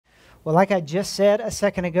Well, like I just said a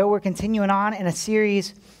second ago, we're continuing on in a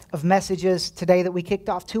series of messages today that we kicked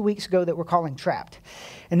off 2 weeks ago that we're calling Trapped.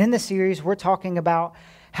 And in this series, we're talking about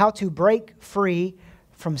how to break free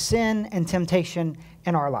from sin and temptation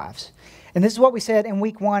in our lives. And this is what we said in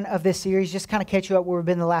week 1 of this series, just kind of catch you up where we've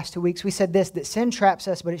been the last 2 weeks. We said this, that sin traps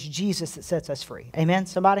us, but it's Jesus that sets us free. Amen,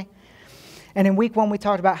 somebody? And in week 1, we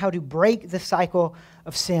talked about how to break the cycle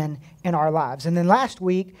of sin in our lives. And then last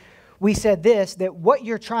week, we said this, that what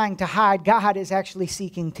you're trying to hide, God is actually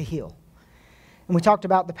seeking to heal. And we talked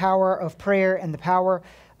about the power of prayer and the power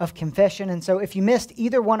of confession. And so if you missed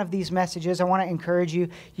either one of these messages, I want to encourage you,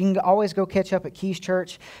 you can always go catch up at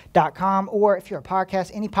keyschurch.com, or if you're a podcast,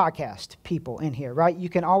 any podcast people in here, right? You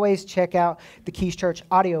can always check out the Keys Church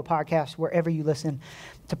audio podcast wherever you listen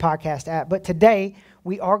to podcast at. But today,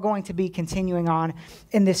 we are going to be continuing on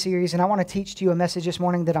in this series, and I want to teach to you a message this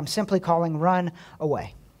morning that I'm simply calling Run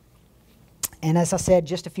Away. And as I said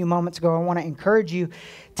just a few moments ago, I want to encourage you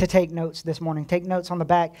to take notes this morning. Take notes on the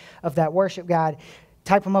back of that worship guide.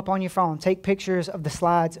 Type them up on your phone. Take pictures of the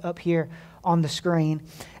slides up here on the screen.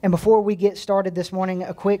 And before we get started this morning,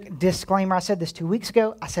 a quick disclaimer. I said this 2 weeks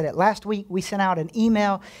ago. I said it last week. We sent out an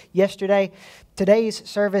email yesterday. Today's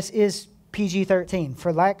service is PG-13,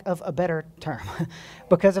 for lack of a better term,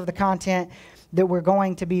 because of the content that we're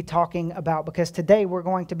going to be talking about, because today we're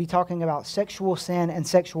going to be talking about sexual sin and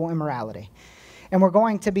sexual immorality. And we're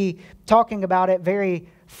going to be talking about it very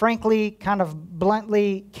frankly, kind of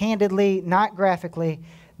bluntly, candidly, not graphically,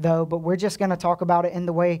 though, but we're just going to talk about it in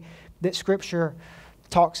the way that Scripture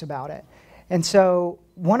talks about it. And so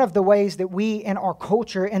one of the ways that we in our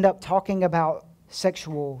culture end up talking about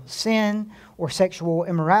sexual sin or sexual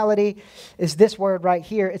immorality is this word right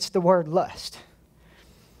here. It's the word lust.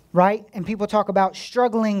 Right? And people talk about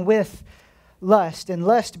struggling with lust and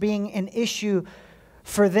lust being an issue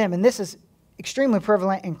for them. And this is extremely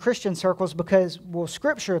prevalent in Christian circles because, well,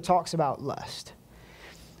 Scripture talks about lust.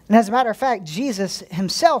 And as a matter of fact, Jesus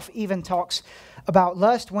himself even talks about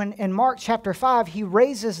lust when in Mark chapter 5, he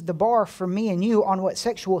raises the bar for me and you on what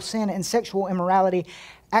sexual sin and sexual immorality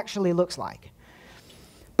actually looks like.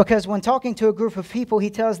 Because when talking to a group of people, he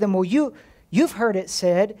tells them, well, you've heard it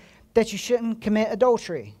said that you shouldn't commit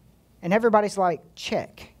adultery. And everybody's like,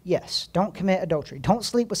 check. Yes, don't commit adultery. Don't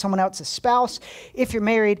sleep with someone else's spouse. If you're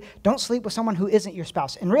married, don't sleep with someone who isn't your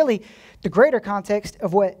spouse. And really, the greater context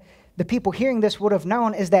of what the people hearing this would have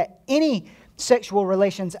known is that any sexual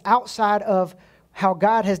relations outside of how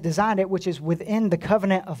God has designed it, which is within the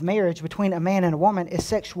covenant of marriage between a man and a woman, is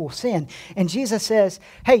sexual sin. And Jesus says,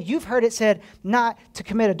 hey, you've heard it said not to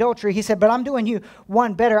commit adultery. He said, but I'm doing you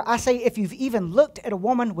one better. I say if you've even looked at a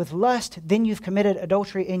woman with lust, then you've committed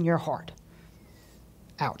adultery in your heart.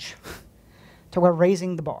 Ouch. So we're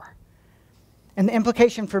raising the bar. And the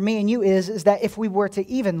implication for me and you is that if we were to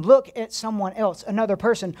even look at someone else, another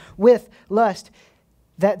person with lust,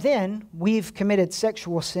 that then we've committed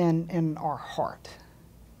sexual sin in our heart.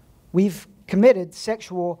 We've committed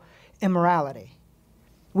sexual immorality.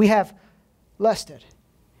 We have lusted.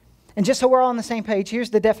 And just so we're all on the same page,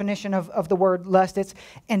 here's the definition of the word lust. It's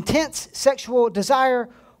intense sexual desire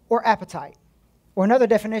or appetite. Or another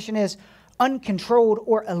definition is uncontrolled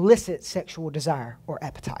or illicit sexual desire or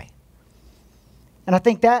appetite. And I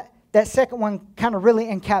think that second one kind of really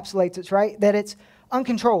encapsulates it, right? That it's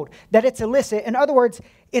uncontrolled, that it's illicit. In other words,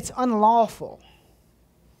 it's unlawful.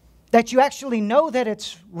 That you actually know that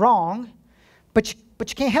it's wrong, but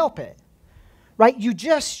you can't help it. Right? You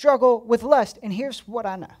just struggle with lust. And here's what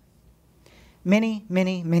I know. Many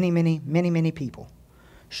people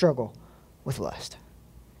struggle with lust.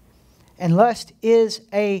 And lust is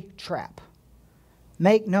a trap.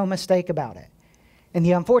 Make no mistake about it. And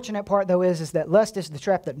the unfortunate part, though, is that lust is the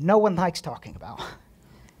trap that no one likes talking about.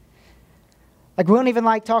 Like, we don't even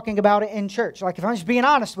like talking about it in church. Like, if I'm just being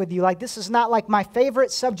honest with you, like, this is not, like, my favorite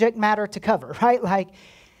subject matter to cover, right? Like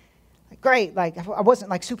great. Like, I wasn't,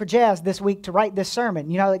 like, super jazzed this week to write this sermon.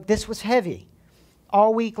 You know, like, this was heavy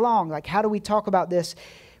all week long. Like, how do we talk about this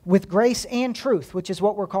with grace and truth, which is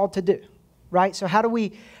what we're called to do, right? So how do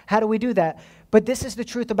we do that? But this is the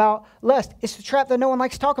truth about lust. It's the trap that no one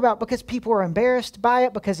likes to talk about because people are embarrassed by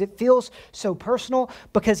it, because it feels so personal,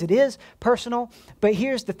 because it is personal. But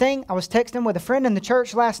here's the thing. I was texting with a friend in the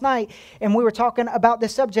church last night, and we were talking about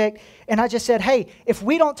this subject, and I just said, hey, if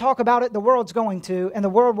we don't talk about it, the world's going to, and the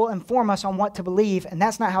world will inform us on what to believe, and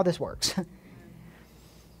that's not how this works.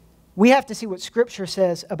 We have to see what Scripture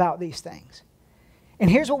says about these things. And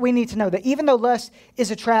here's what we need to know, that even though lust is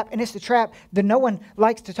a trap, and it's the trap that no one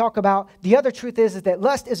likes to talk about, the other truth is that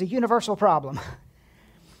lust is a universal problem.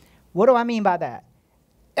 What do I mean by that?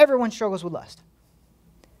 Everyone struggles with lust.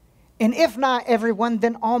 And if not everyone,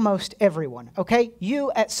 then almost everyone, okay?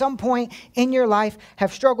 You, at some point in your life,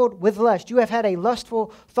 have struggled with lust. You have had a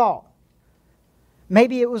lustful thought.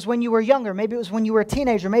 Maybe it was when you were younger. Maybe it was when you were a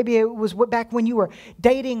teenager. Maybe it was back when you were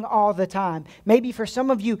dating all the time. Maybe for some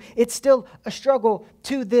of you, it's still a struggle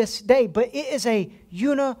to this day. But it is a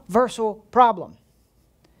universal problem.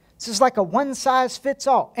 This is like a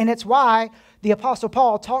one-size-fits-all. And it's why the Apostle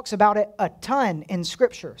Paul talks about it a ton in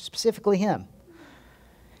Scripture, specifically him.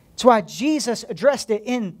 It's why Jesus addressed it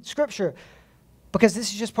in Scripture, because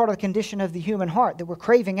this is just part of the condition of the human heart, that we're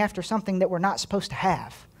craving after something that we're not supposed to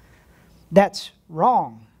have. That's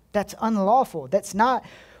wrong. That's unlawful. That's not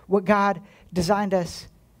what God designed us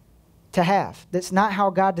to have. That's not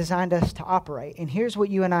how God designed us to operate. And here's what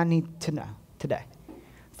you and I need to know today.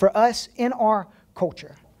 For us in our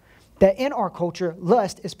culture, that in our culture,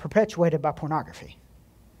 lust is perpetuated by pornography.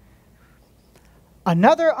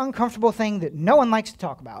 Another uncomfortable thing that no one likes to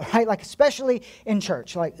talk about, right? Like especially in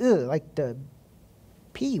church, like the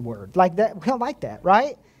P word, like that. We don't like that,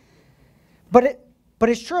 right? But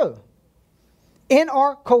it's true. In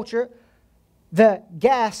our culture, the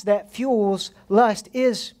gas that fuels lust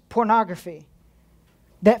is pornography.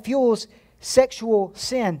 That fuels sexual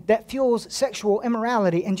sin, that fuels sexual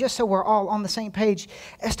immorality. And just so we're all on the same page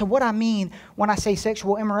as to what I mean when I say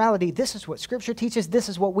sexual immorality, this is what Scripture teaches. This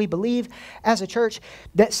is what we believe as a church,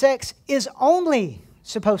 that sex is only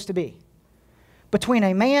supposed to be between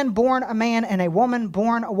a man born a man and a woman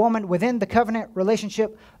born a woman within the covenant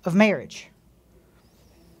relationship of marriage.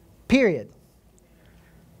 Period.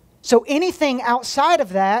 So anything outside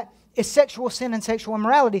of that is sexual sin and sexual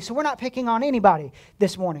immorality. So we're not picking on anybody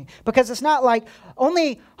this morning, because it's not like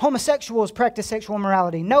only homosexuals practice sexual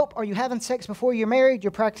immorality. Nope. Are you having sex before you're married?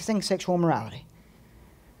 You're practicing sexual immorality.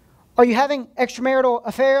 Are you having extramarital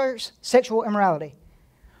affairs? Sexual immorality.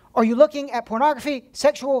 Are you looking at pornography?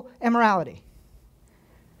 Sexual immorality.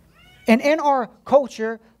 And in our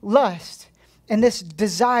culture, lust and this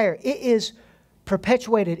desire, it is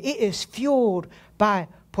perpetuated. It is fueled by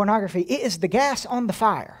pornography. It is the gas on the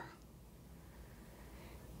fire.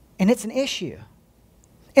 And it's an issue.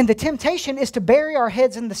 And the temptation is to bury our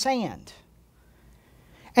heads in the sand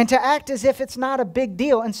and to act as if it's not a big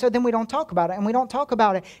deal. And so then we don't talk about it, and we don't talk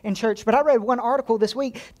about it in church. But I read one article this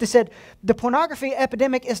week that said the pornography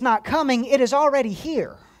epidemic is not coming, it is already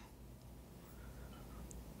here.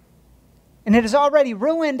 And it has already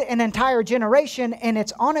ruined an entire generation, and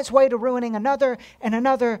it's on its way to ruining another and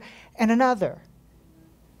another and another.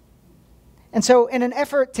 And so in an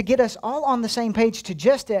effort to get us all on the same page to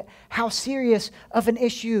just at how serious of an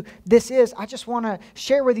issue this is, I just want to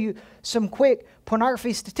share with you some quick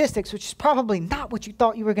pornography statistics, which is probably not what you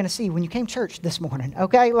thought you were going to see when you came to church this morning,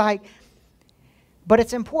 okay? But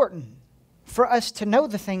it's important for us to know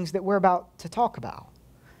the things that we're about to talk about.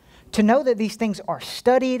 To know that these things are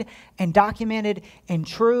studied and documented and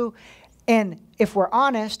true, and if we're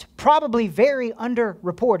honest, probably very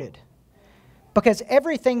underreported. Because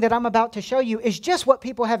everything that I'm about to show you is just what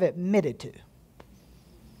people have admitted to.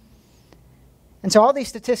 And so all these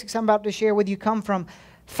statistics I'm about to share with you come from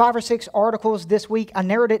 5 or 6 articles this week. I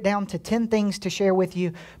narrowed it down to 10 things to share with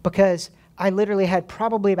you because I literally had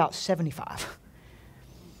probably about 75.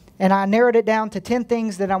 And I narrowed it down to 10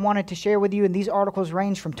 things that I wanted to share with you. And these articles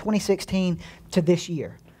range from 2016 to this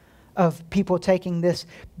year of people taking this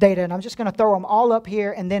data. And I'm just going to throw them all up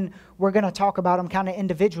here, and then we're going to talk about them kind of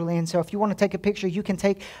individually. And so if you want to take a picture, you can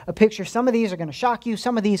take a picture. Some of these are going to shock you.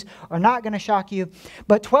 Some of these are not going to shock you.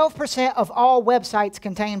 But 12% of all websites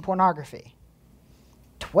contain pornography.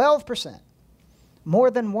 12%. More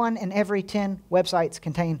than 1 in every 10 websites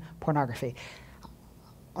contain pornography. I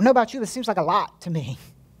don't know about you, but it seems like a lot to me.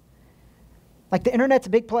 Like the internet's a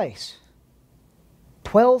big place.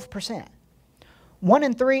 12%. 1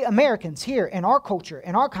 in 3 Americans here in our culture,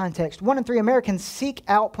 in our context, 1 in 3 Americans seek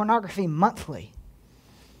out pornography monthly.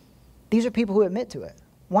 These are people who admit to it.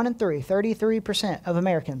 1 in 3, 33% of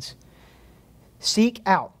Americans seek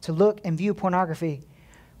out to look and view pornography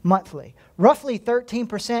monthly. Roughly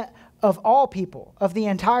 13% of all people, of the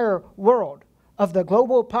entire world, of the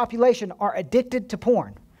global population, are addicted to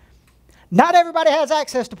porn. Not everybody has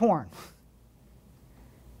access to porn.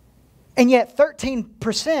 And yet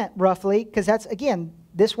 13% roughly, because that's, again,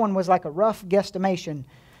 this one was like a rough guesstimation.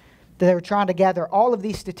 They were trying to gather all of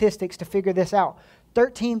these statistics to figure this out.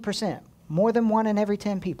 13%, more than 1 in every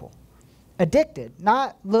 10 people. Addicted,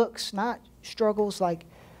 not looks, not struggles, like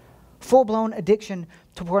full-blown addiction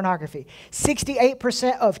to pornography.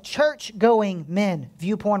 68% of church-going men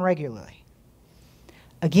view porn regularly.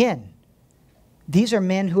 Again, these are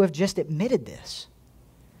men who have just admitted this.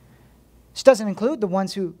 This doesn't include the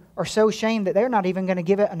ones who are so ashamed that they're not even going to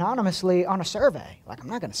give it anonymously on a survey. Like, I'm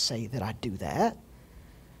not going to say that I do that.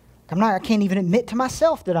 I can't even admit to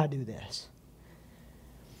myself that I do this.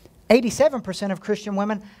 87% of Christian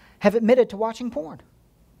women have admitted to watching porn.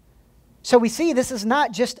 So we see this is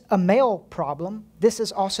not just a male problem. This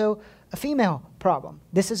is also a female problem.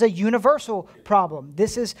 This is a universal problem.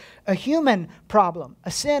 This is a human problem, a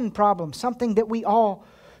sin problem, something that we all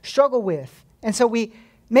struggle with. And so we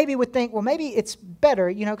maybe would think, well, maybe it's better,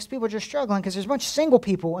 because people are just struggling because there's a bunch of single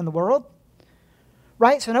people in the world,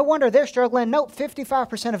 right? So no wonder they're struggling. Nope,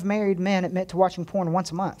 55% of married men admit to watching porn once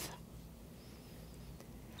a month.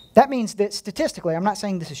 That means that statistically, I'm not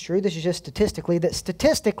saying this is true, this is just statistically, that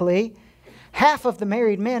statistically, half of the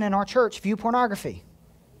married men in our church view pornography.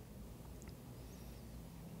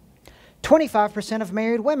 25% of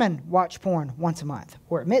married women watch porn once a month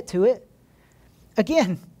or admit to it.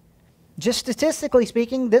 Again, just statistically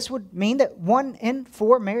speaking, this would mean that 1 in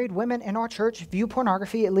 4 married women in our church view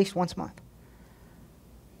pornography at least once a month.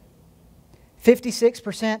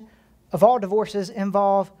 56% of all divorces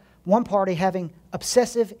involve one party having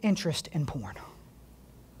obsessive interest in porn.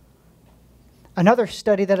 Another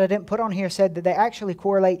study that I didn't put on here said that they actually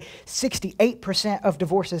correlate 68% of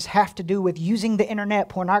divorces have to do with using the internet,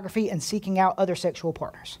 pornography, and seeking out other sexual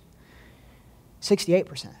partners.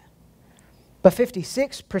 68%. But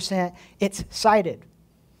 56%, it's cited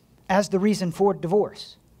as the reason for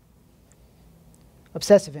divorce.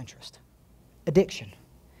 Obsessive interest, addiction.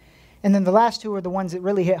 And then the last two are the ones that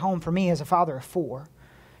really hit home for me as a father of 4.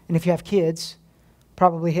 And if you have kids,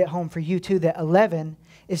 probably hit home for you too, that 11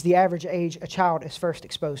 is the average age a child is first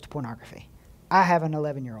exposed to pornography. I have an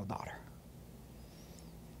 11-year-old daughter.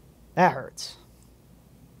 That hurts.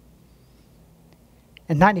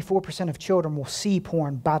 And 94% of children will see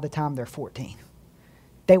porn by the time they're 14.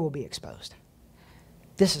 They will be exposed.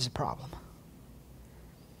 This is a problem.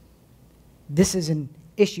 This is an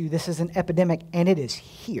issue. This is an epidemic, and it is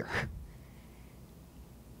here.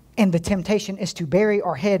 And the temptation is to bury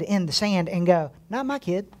our head in the sand and go, not my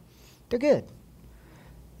kid. They're good.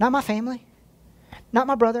 Not my family. Not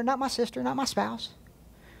my brother. Not my sister. Not my spouse.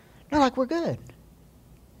 No, like we're good.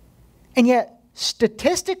 And yet,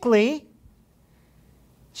 statistically,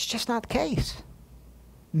 it's just not the case.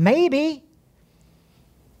 Maybe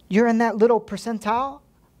you're in that little percentile,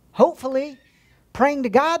 hopefully, praying to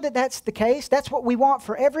God that that's the case. That's what we want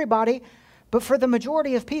for everybody. But for the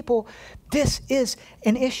majority of people, this is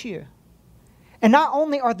an issue. And not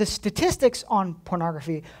only are the statistics on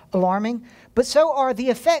pornography alarming, but so are the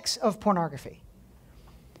effects of pornography.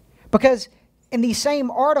 Because in these same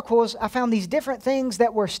articles, I found these different things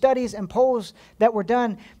that were studies and polls that were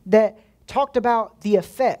done that talked about the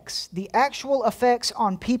effects, the actual effects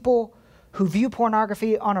on people who view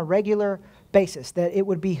pornography on a regular basis, that it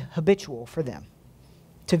would be habitual for them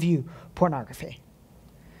to view pornography.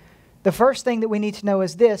 The first thing that we need to know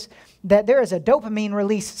is this, that there is a dopamine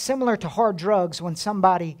release similar to hard drugs when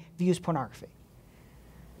somebody views pornography.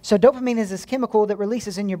 So dopamine is this chemical that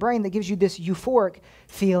releases in your brain that gives you this euphoric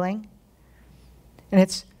feeling. And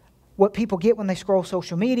it's what people get when they scroll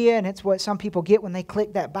social media, and it's what some people get when they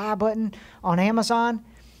click that buy button on Amazon.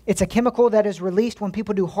 It's a chemical that is released when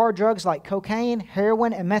people do hard drugs like cocaine,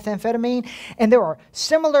 heroin, and methamphetamine. And there are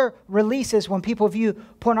similar releases when people view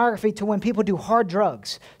pornography to when people do hard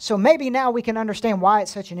drugs. So maybe now we can understand why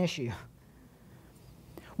it's such an issue.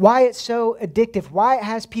 Why it's so addictive. Why it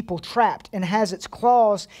has people trapped and has its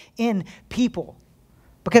claws in people.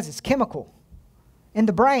 Because it's chemical in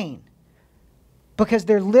the brain. Because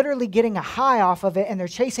they're literally getting a high off of it and they're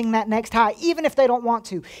chasing that next high, even if they don't want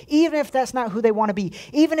to, even if that's not who they want to be,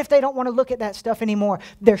 even if they don't want to look at that stuff anymore.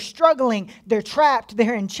 They're struggling, they're trapped,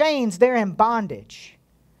 they're in chains, they're in bondage.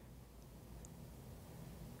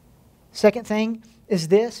 Second thing is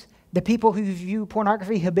this, the people who view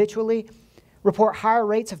pornography habitually report higher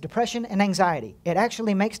rates of depression and anxiety. It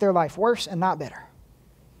actually makes their life worse and not better.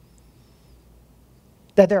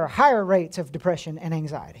 That there are higher rates of depression and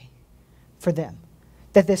anxiety for them.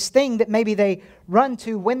 That this thing that maybe they run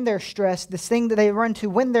to when they're stressed, this thing that they run to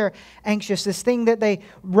when they're anxious, this thing that they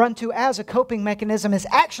run to as a coping mechanism is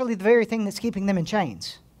actually the very thing that's keeping them in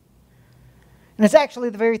chains. And it's actually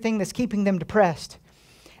the very thing that's keeping them depressed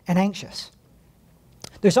and anxious.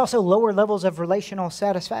 There's also lower levels of relational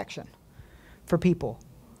satisfaction for people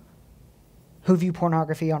who view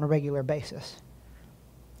pornography on a regular basis.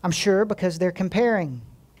 I'm sure because they're comparing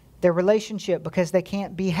their relationship, because they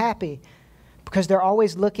can't be happy, because they're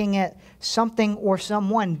always looking at something or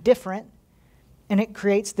someone different, and it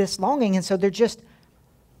creates this longing, and so they're just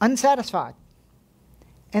unsatisfied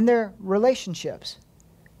in their relationships.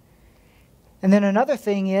 And then another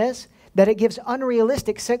thing is that it gives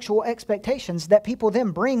unrealistic sexual expectations that people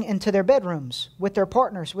then bring into their bedrooms with their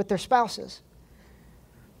partners, with their spouses.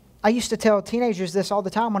 I used to tell teenagers this all the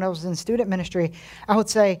time when I was in student ministry. I would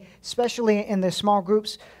say, especially in the small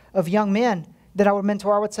groups of young men that I would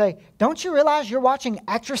mentor, I would say, don't you realize you're watching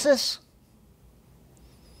actresses?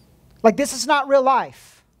 Like, this is not real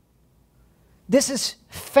life. This is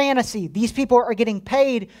fantasy. These people are getting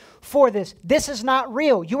paid for this. This is not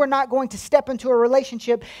real. You are not going to step into a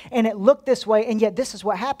relationship and it look this way, and yet this is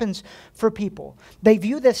what happens for people. They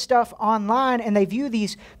view this stuff online and they view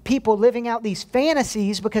these people living out these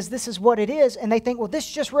fantasies because this is what it is, and they think, well, this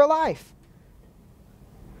is just real life.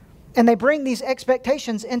 And they bring these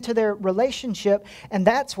expectations into their relationship, and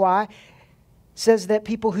that's why it says that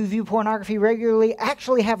people who view pornography regularly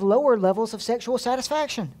actually have lower levels of sexual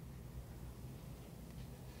satisfaction.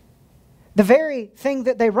 The very thing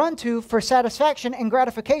that they run to for satisfaction and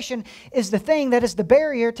gratification is the thing that is the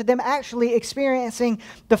barrier to them actually experiencing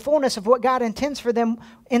the fullness of what God intends for them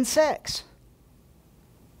in sex.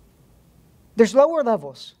 There's lower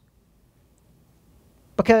levels.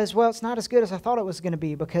 Because, well, it's not as good as I thought it was going to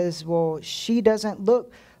be. Because, well, she doesn't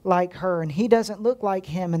look like her and he doesn't look like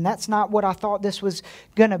him. And that's not what I thought this was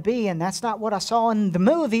going to be. And that's not what I saw in the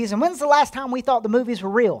movies. And when's the last time we thought the movies were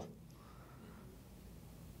real?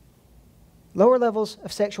 Lower levels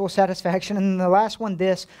of sexual satisfaction. And then the last one,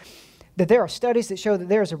 that there are studies that show that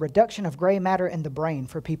there is a reduction of gray matter in the brain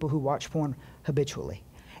for people who watch porn habitually.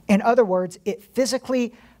 In other words, it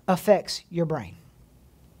physically affects your brain.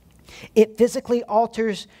 It physically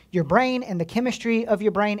alters your brain and the chemistry of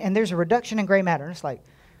your brain, and there's a reduction in gray matter. And it's like,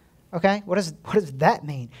 okay, what does that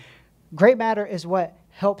mean? Gray matter is what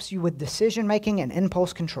helps you with decision making and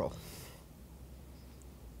impulse control.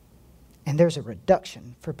 And there's a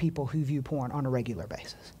reduction for people who view porn on a regular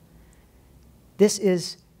basis. This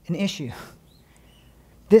is an issue.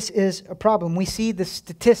 This is a problem. We see the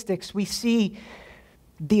statistics. We see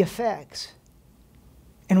the effects.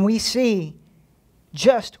 And we see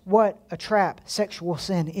just what a trap sexual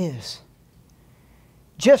sin is.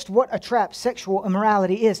 Just what a trap sexual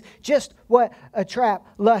immorality is. Just what a trap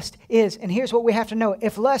lust is. And here's what we have to know.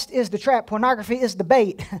 If lust is the trap, pornography is the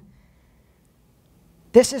bait.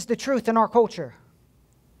 This is the truth in our culture.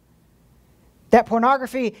 That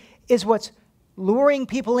pornography is what's luring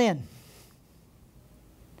people in.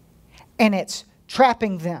 And it's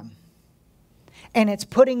trapping them. And it's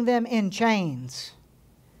putting them in chains.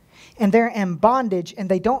 And they're in bondage and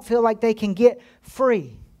they don't feel like they can get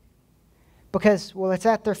free. Because, well, it's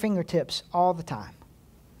at their fingertips all the time.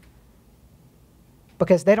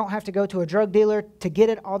 Because they don't have to go to a drug dealer to get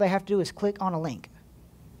it. All they have to do is click on a link.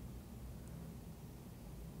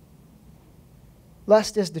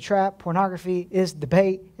 Lust is the trap. Pornography is the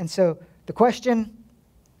bait. And so the question,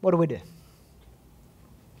 what do we do?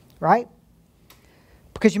 Right?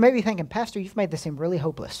 Because you may be thinking, Pastor, you've made this seem really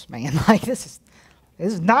hopeless, man. Like, this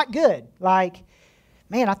is not good. Like,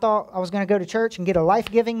 man, I thought I was going to go to church and get a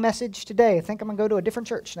life-giving message today. I think I'm going to go to a different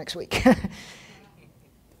church next week.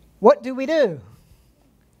 What do we do?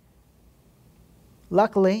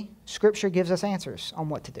 Luckily, Scripture gives us answers on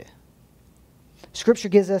what to do. Scripture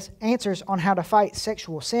gives us answers on how to fight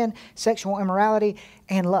sexual sin, sexual immorality,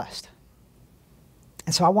 and lust.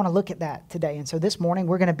 And so I want to look at that today. And so this morning,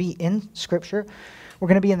 we're going to be in Scripture. We're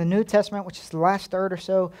going to be in the New Testament, which is the last third or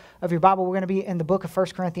so of your Bible. We're going to be in the book of 1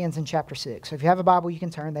 Corinthians in chapter 6. So if you have a Bible, you can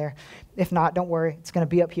turn there. If not, don't worry. It's going to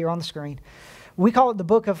be up here on the screen. We call it the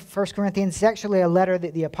book of 1 Corinthians. It's actually a letter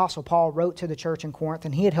that the Apostle Paul wrote to the church in Corinth,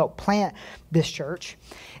 and he had helped plant this church.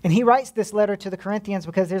 And he writes this letter to the Corinthians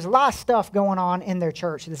because there's a lot of stuff going on in their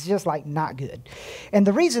church that's just like not good. And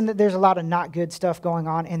the reason that there's a lot of not good stuff going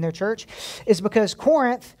on in their church is because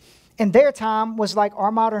Corinth in their time was like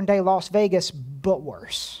our modern day Las Vegas, but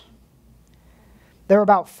worse. They were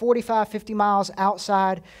about 45, 50 miles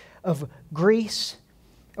outside of Greece,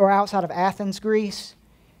 or outside of Athens, Greece.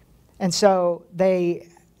 And so they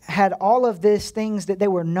had all of these things that they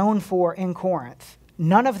were known for in Corinth,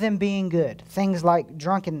 none of them being good. Things like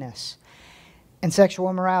drunkenness and sexual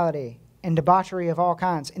immorality and debauchery of all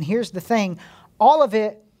kinds. And here's the thing, all of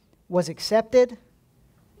it was accepted,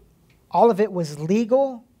 all of it was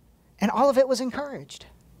legal, and all of it was encouraged.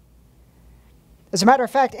 As a matter of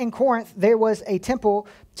fact, in Corinth, there was a temple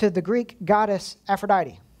to the Greek goddess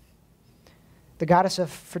Aphrodite, the goddess of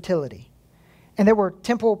fertility. And there were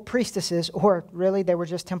temple priestesses, or really they were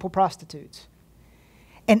just temple prostitutes.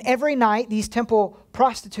 And every night, these temple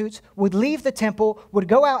prostitutes would leave the temple, would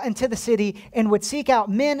go out into the city, and would seek out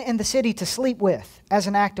men in the city to sleep with as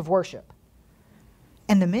an act of worship.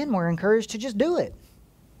 And the men were encouraged to just do it.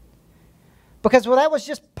 Because, well, that was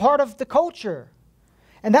just part of the culture.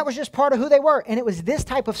 And that was just part of who they were. And it was this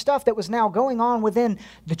type of stuff that was now going on within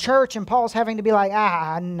the church, and Paul's having to be like,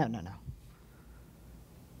 no.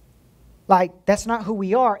 Like, that's not who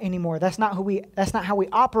we are anymore. That's not how we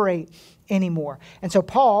operate anymore. And so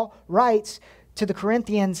Paul writes to the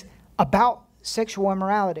Corinthians about sexual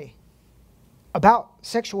immorality, about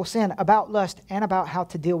sexual sin, about lust, and about how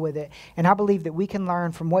to deal with it. And I believe that we can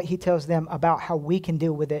learn from what he tells them about how we can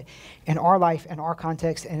deal with it in our life, in our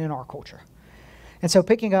context, and in our culture. And so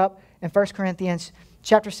picking up in 1 Corinthians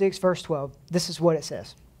chapter 6, verse 12, this is what it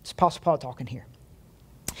says. It's Apostle Paul talking here.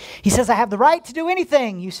 He says, I have the right to do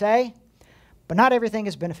anything, you say, but not everything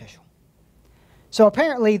is beneficial. So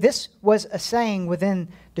apparently this was a saying within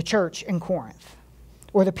the church in Corinth,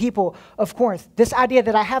 or the people of Corinth, this idea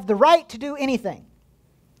that I have the right to do anything.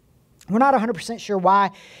 We're not 100% sure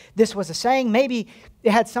why this was a saying. Maybe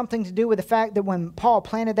it had something to do with the fact that when Paul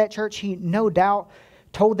planted that church, he no doubt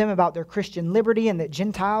told them about their Christian liberty and that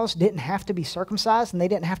Gentiles didn't have to be circumcised and they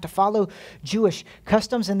didn't have to follow Jewish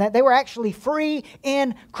customs and that they were actually free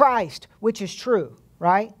in Christ, which is true,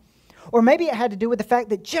 right? Or maybe it had to do with the fact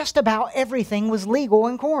that just about everything was legal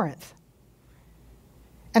in Corinth.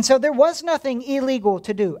 And so there was nothing illegal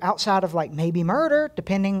to do outside of like maybe murder,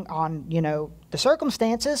 depending on, the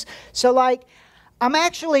circumstances. So like, I'm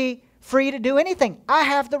actually free to do anything. I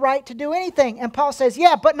have the right to do anything. And Paul says,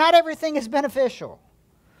 yeah, but not everything is beneficial.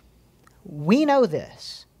 We know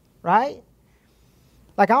this, right?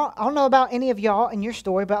 Like, I don't know about any of y'all in your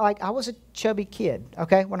story, but like I was a chubby kid,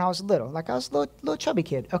 okay, when I was little. Like I was a little chubby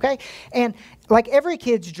kid, okay? And like every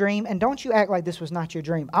kid's dream, and don't you act like this was not your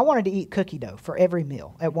dream. I wanted to eat cookie dough for every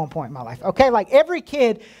meal at one point in my life, okay? Like every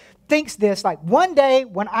kid thinks this, like one day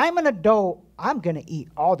when I'm an adult, I'm going to eat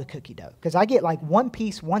all the cookie dough because I get like one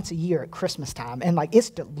piece once a year at Christmas time and like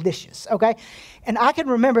it's delicious, okay? And I can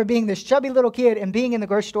remember being this chubby little kid and being in the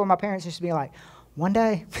grocery store, my parents just being like, one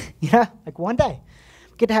day, like one day.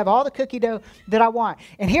 Get to have all the cookie dough that I want.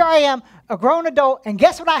 And here I am, a grown adult, and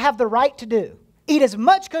guess what I have the right to do? Eat as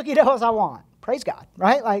much cookie dough as I want. Praise God,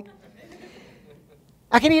 right? Like,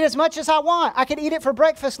 I can eat as much as I want. I can eat it for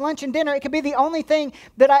breakfast, lunch, and dinner. It could be the only thing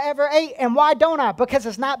that I ever ate. And why don't I? Because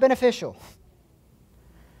it's not beneficial.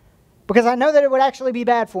 Because I know that it would actually be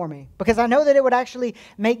bad for me. Because I know that it would actually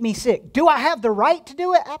make me sick. Do I have the right to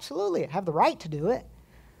do it? Absolutely, I have the right to do it.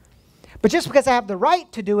 But just because I have the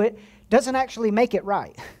right to do it doesn't actually make it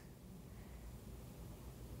right.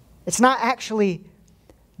 It's not actually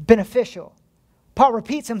beneficial. Paul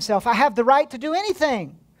repeats himself, I have the right to do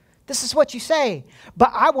anything. This is what you say,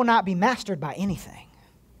 but I will not be mastered by anything.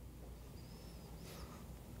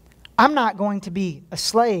 I'm not going to be a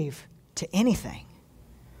slave to anything.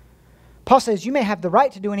 Paul says, you may have the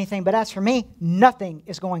right to do anything, but as for me, nothing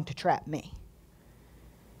is going to trap me.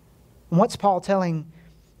 And what's Paul telling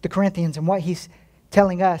the Corinthians and what he's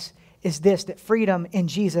telling us is this, that freedom in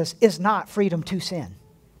Jesus is not freedom to sin.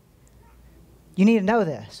 You need to know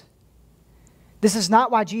this. This is not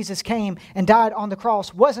why Jesus came and died on the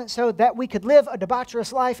cross. Wasn't so that we could live a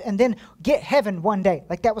debaucherous life and then get heaven one day.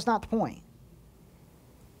 Like that was not the point.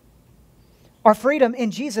 Our freedom in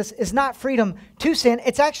Jesus is not freedom to sin.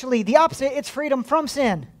 It's actually the opposite. It's freedom from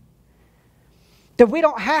sin. That we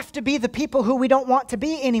don't have to be the people who we don't want to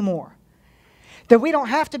be anymore. That we don't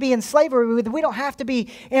have to be in slavery, that we don't have to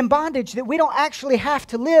be in bondage, that we don't actually have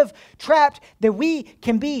to live trapped, that we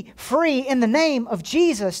can be free in the name of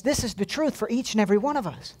Jesus. This is the truth for each and every one of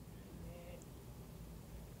us.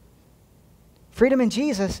 Freedom in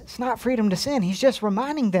Jesus, it's not freedom to sin. He's just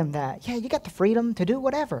reminding them that, yeah, you got the freedom to do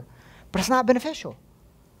whatever, but it's not beneficial.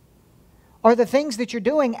 Are the things that you're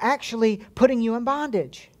doing actually putting you in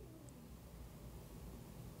bondage?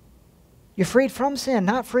 You're freed from sin,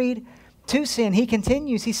 not freed to sin. He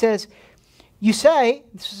continues, he says, you say,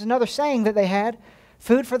 this is another saying that they had,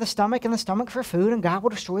 food for the stomach and the stomach for food, and God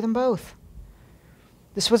will destroy them both.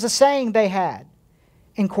 This was a saying they had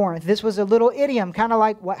in Corinth. This was a little idiom, kind of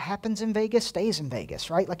like what happens in Vegas stays in Vegas,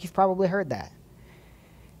 right? Like you've probably heard that.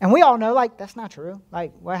 And we all know, like, that's not true.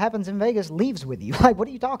 Like, what happens in Vegas leaves with you. Like, what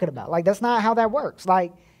are you talking about? Like, that's not how that works.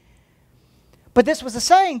 Like, but this was a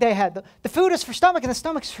saying they had. The food is for stomach and the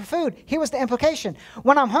stomach is for food. Here was the implication.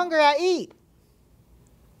 When I'm hungry, I eat.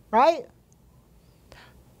 Right?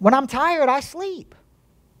 When I'm tired, I sleep.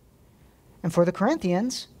 And for the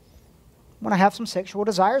Corinthians, when I have some sexual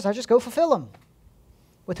desires, I just go fulfill them.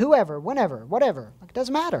 With whoever, whenever, whatever. Like, it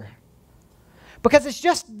doesn't matter. Because it's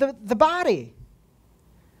just the body.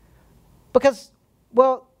 Because,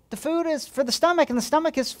 well, the food is for the stomach and the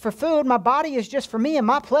stomach is for food. My body is just for me and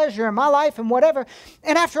my pleasure and my life and whatever.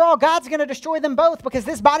 And after all, God's going to destroy them both because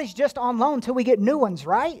this body's just on loan until we get new ones,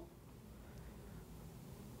 right?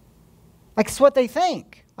 Like, it's what they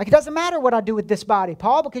think. Like, it doesn't matter what I do with this body,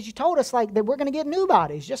 Paul, because you told us like that we're going to get new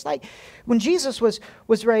bodies, just like when Jesus was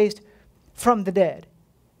raised from the dead.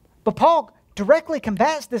 But Paul directly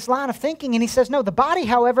combats this line of thinking, and he says, no, the body,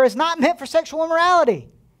 however, is not meant for sexual immorality.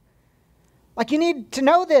 Like, you need to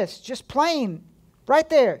know this, just plain, right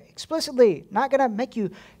there, explicitly. Not going to make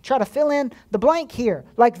you try to fill in the blank here.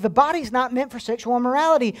 Like, the body's not meant for sexual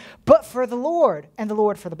immorality, but for the Lord, and the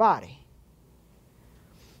Lord for the body.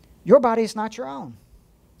 Your body is not your own.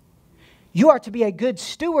 You are to be a good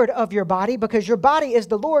steward of your body because your body is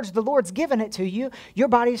the Lord's. The Lord's given it to you. Your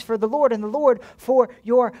body is for the Lord and the Lord for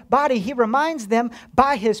your body. He reminds them,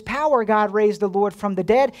 by His power God raised the Lord from the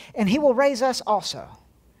dead, and He will raise us also.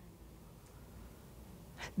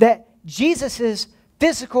 That Jesus'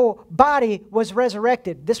 physical body was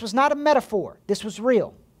resurrected. This was not a metaphor. This was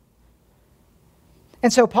real.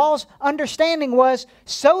 And so Paul's understanding was,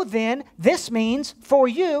 so then, this means for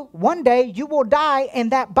you, one day you will die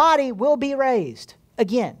and that body will be raised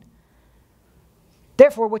again.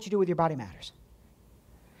 Therefore, what you do with your body matters.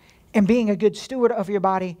 And being a good steward of your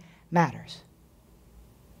body matters.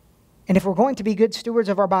 And if we're going to be good stewards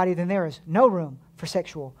of our body, then there is no room for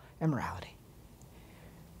sexual immorality.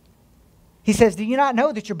 He says, do you not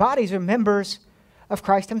know that your bodies are members of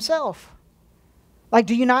Christ Himself? Like,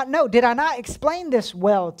 do you not know? Did I not explain this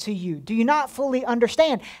well to you? Do you not fully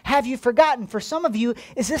understand? Have you forgotten? For some of you,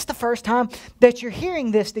 is this the first time that you're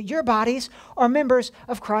hearing this, that your bodies are members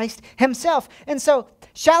of Christ Himself? And so,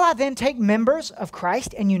 shall I then take members of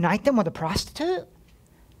Christ and unite them with a prostitute?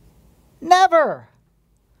 Never.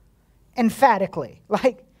 Emphatically.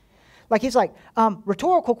 Like he's like,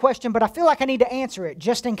 rhetorical question, but I feel like I need to answer it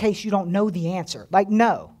just in case you don't know the answer. Like,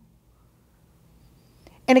 no.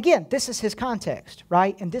 And again, this is his context,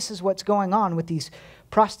 right? And this is what's going on with these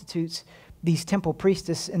prostitutes, these temple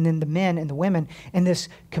priestesses, and then the men and the women in this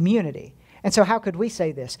community. And so how could we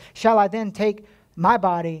say this? Shall I then take my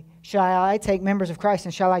body, shall I take members of Christ,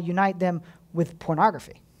 and shall I unite them with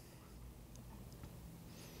pornography?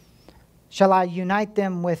 Shall I unite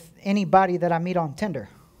them with anybody that I meet on Tinder?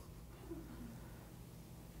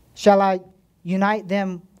 Shall I unite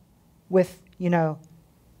them with,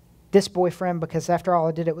 this boyfriend because after all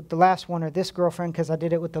I did it with the last one, or this girlfriend because I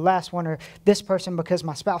did it with the last one, or this person because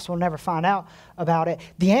my spouse will never find out about it?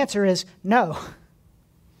 The answer is no.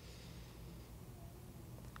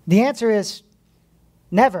 The answer is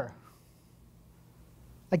never.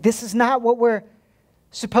 Like, this is not what we're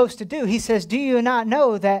supposed to do. He says, do you not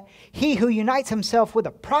know that he who unites himself with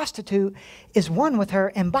a prostitute is one with her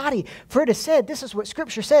in body? For it is said, this is what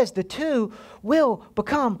Scripture says, the two will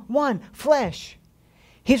become one flesh.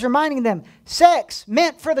 He's reminding them, sex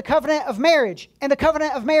meant for the covenant of marriage, and the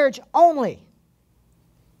covenant of marriage only.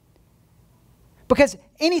 Because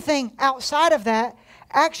anything outside of that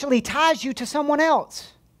actually ties you to someone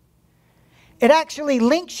else. It actually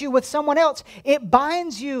links you with someone else. It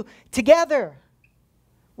binds you together.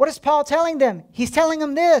 What is Paul telling them? He's telling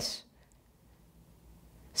them this.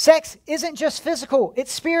 Sex isn't just physical,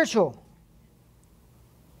 it's spiritual.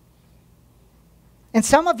 And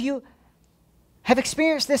some of you have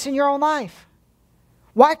experienced this in your own life.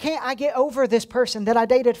 Why can't I get over this person that I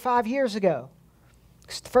dated 5 years ago?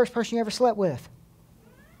 It's the first person you ever slept with.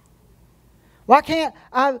 Why can't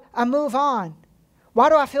I move on? Why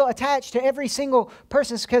do I feel attached to every single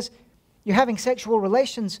person? It's because you're having sexual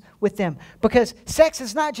relations with them. Because sex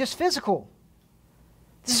is not just physical.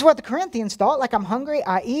 This is what the Corinthians thought. Like, I'm hungry,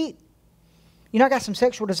 I eat. I got some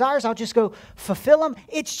sexual desires, I'll just go fulfill them.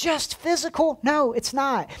 It's just physical. No, it's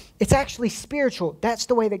not. It's actually spiritual. That's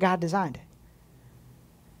the way that God designed it.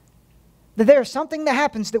 That there's something that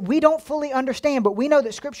happens that we don't fully understand, but we know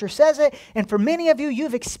that Scripture says it, and for many of you,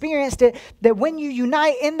 you've experienced it, that when you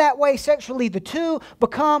unite in that way sexually, the two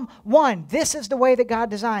become one. This is the way that God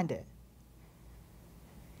designed it.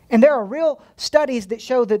 And there are real studies that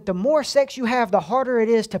show that the more sex you have, the harder it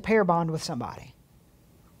is to pair bond with somebody.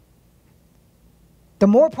 The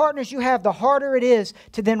more partners you have, the harder it is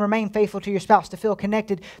to then remain faithful to your spouse, to feel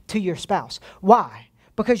connected to your spouse. Why?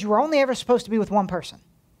 Because you were only ever supposed to be with one person.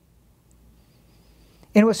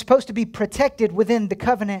 And it was supposed to be protected within the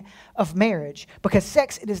covenant of marriage. Because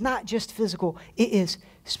sex, it is not just physical, it is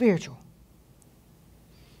spiritual.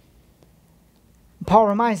 Paul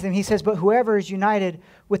reminds them, he says, but whoever is united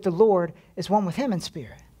with the Lord is one with Him in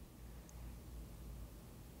spirit.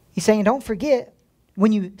 He's saying, don't forget,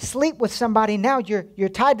 when you sleep with somebody, now you're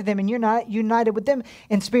tied to them and you're not united with them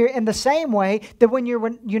in spirit, in the same way that when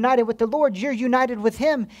you're united with the Lord, you're united with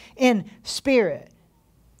Him in spirit.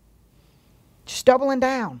 Just doubling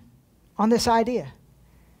down on this idea.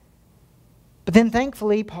 But then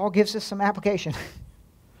thankfully, Paul gives us some application.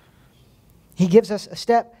 He gives us a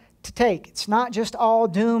step to take. It's not just all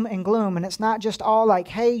doom and gloom, and it's not just all like,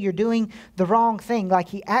 hey, you're doing the wrong thing. Like,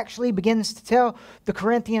 he actually begins to tell the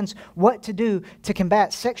Corinthians what to do to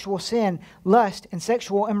combat sexual sin, lust, and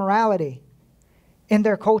sexual immorality in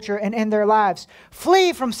their culture and in their lives.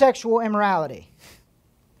 Flee from sexual immorality.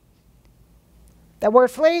 That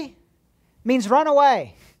word flee means run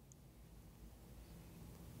away.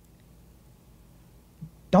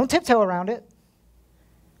 Don't tiptoe around it.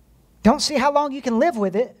 Don't see how long you can live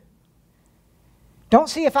with it. Don't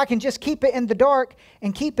see if I can just keep it in the dark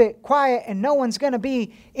and keep it quiet and no one's going to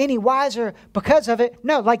be any wiser because of it.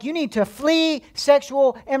 No, like, you need to flee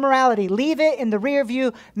sexual immorality. Leave it in the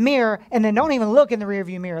rearview mirror, and then don't even look in the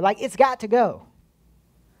rearview mirror. Like, it's got to go.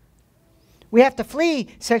 We have to flee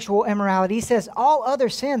sexual immorality. He says all other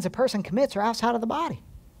sins a person commits are outside of the body.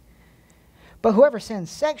 But whoever sins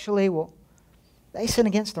sexually, well, they sin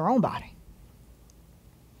against their own body.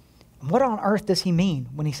 What on earth does he mean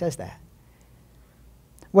when he says that?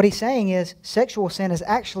 What he's saying is sexual sin is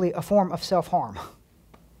actually a form of self-harm,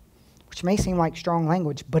 which may seem like strong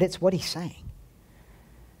language, but it's what he's saying.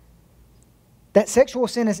 That sexual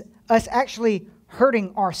sin is us actually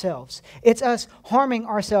hurting ourselves. It's us harming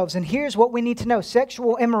ourselves. And here's what we need to know.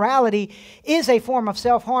 Sexual immorality is a form of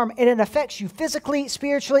self-harm, and it affects you physically,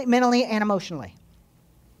 spiritually, mentally, and emotionally.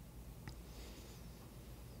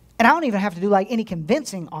 And I don't even have to do like any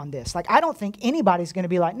convincing on this. Like, I don't think anybody's going to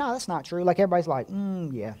be like, no, that's not true. Like, everybody's like,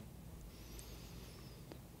 yeah.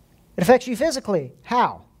 It affects you physically.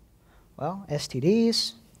 How? Well,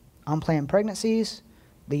 STDs, unplanned pregnancies,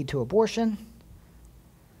 lead to abortion,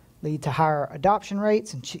 lead to higher adoption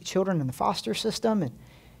rates and children in the foster system. And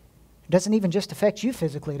it doesn't even just affect you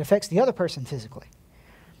physically. It affects the other person physically.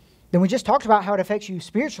 Then we just talked about how it affects you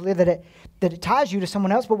spiritually, that it ties you to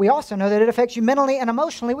someone else, but we also know that it affects you mentally and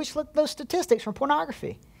emotionally. We just looked at those statistics from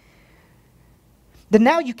pornography. Then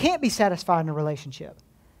now you can't be satisfied in a relationship.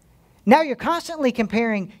 Now you're constantly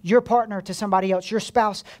comparing your partner to somebody else, your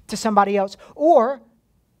spouse to somebody else, or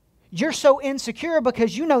you're so insecure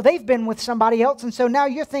because you know they've been with somebody else, and so now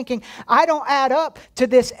you're thinking, I don't add up to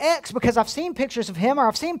this ex because I've seen pictures of him or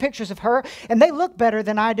I've seen pictures of her, and they look better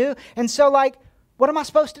than I do, and so like, what am I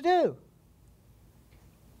supposed to do?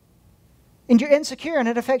 And you're insecure, and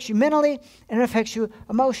it affects you mentally, and it affects you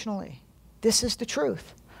emotionally. This is the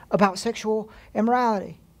truth about sexual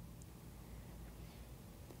immorality.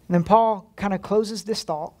 And then Paul kind of closes this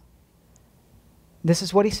thought. This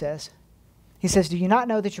is what he says. He says, do you not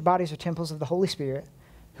know that your bodies are temples of the Holy Spirit,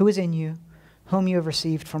 who is in you, whom you have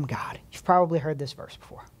received from God? You've probably heard this verse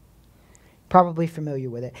before. Probably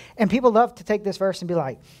familiar with it. And people love to take this verse and be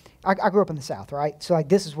like, I grew up in the South, right? So like,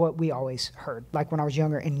 this is what we always heard, like when I was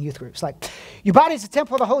younger in youth groups. Like, your body's a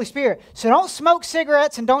temple of the Holy Spirit, so don't smoke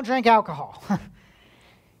cigarettes and don't drink alcohol.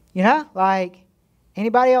 You know, like,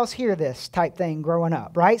 anybody else hear this type thing growing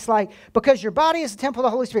up, right? It's like, because your body is a temple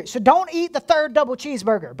of the Holy Spirit, so don't eat the third double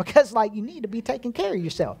cheeseburger because, like, you need to be taking care of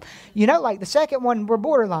yourself. You know, like, the second one, we're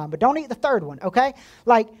borderline, but don't eat the third one, okay?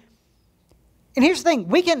 Like, and here's the thing.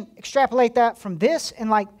 We can extrapolate that from this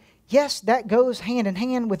and, like, yes, that goes hand in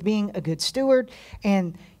hand with being a good steward,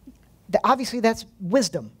 and obviously that's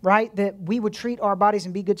wisdom, right? That we would treat our bodies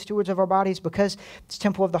and be good stewards of our bodies because it's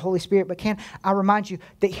temple of the Holy Spirit. But can I remind you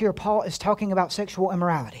that here Paul is talking about sexual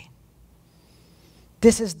immorality.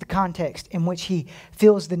 This is the context in which he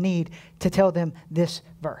feels the need to tell them this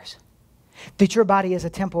verse. That your body is a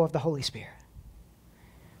temple of the Holy Spirit.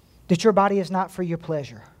 That your body is not for your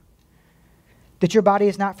pleasure. That your body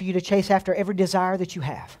is not for you to chase after every desire that you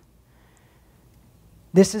have.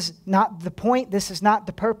 This is not the point. This is not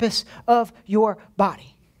the purpose of your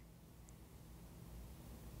body.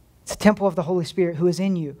 It's a temple of the Holy Spirit who is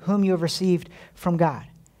in you, whom you have received from God.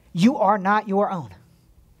 You are not your own.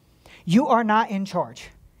 You are not in charge.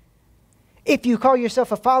 If you call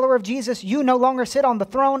yourself a follower of Jesus, you no longer sit on the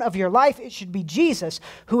throne of your life. It should be Jesus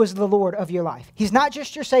who is the Lord of your life. He's not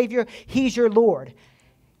just your Savior. He's your Lord.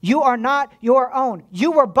 You are not your own.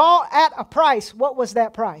 You were bought at a price. What was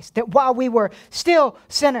that price? That while we were still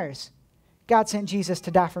sinners, God sent Jesus to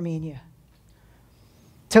die for me and you.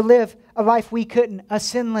 To live a life we couldn't, a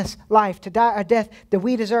sinless life, to die a death that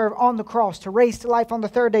we deserve on the cross, to raise to life on the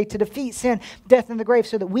third day, to defeat sin, death, and the grave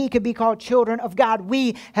so that we could be called children of God.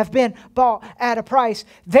 We have been bought at a price.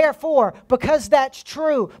 Therefore, because that's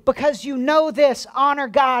true, because you know this, honor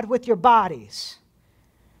God with your bodies.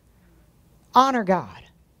 Honor God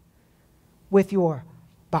with your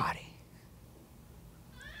body.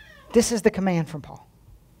 This is the command from Paul.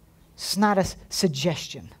 It's not a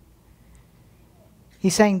suggestion.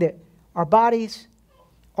 He's saying that our bodies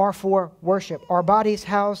are for worship. Our bodies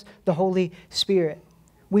house the Holy Spirit.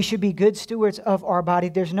 We should be good stewards of our body.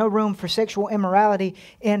 There's no room for sexual immorality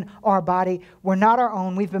in our body. We're not our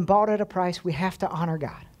own. We've been bought at a price. We have to honor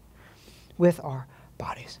God with our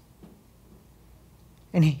bodies.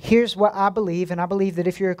 And here's what I believe, and I believe that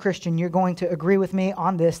if you're a Christian, you're going to agree with me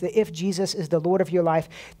on this, that if Jesus is the Lord of your life,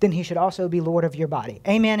 then he should also be Lord of your body.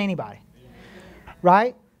 Amen, anybody? Amen.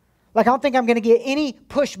 Right? Like, I don't think I'm going to get any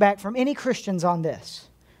pushback from any Christians on this.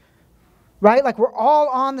 Right? Like, we're all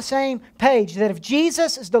on the same page, that if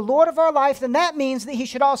Jesus is the Lord of our life, then that means that he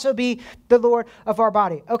should also be the Lord of our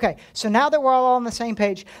body. Okay, so now that we're all on the same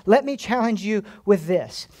page, let me challenge you with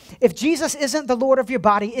this. If Jesus isn't the Lord of your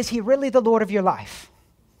body, is he really the Lord of your life?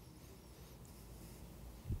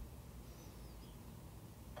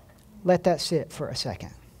 Let that sit for a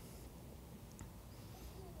second.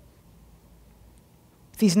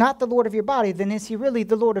 If he's not the Lord of your body, then is he really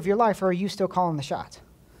the Lord of your life, or are you still calling the shots?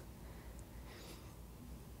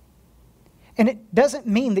 And it doesn't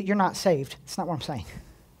mean that you're not saved. That's not what I'm saying.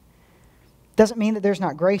 It doesn't mean that there's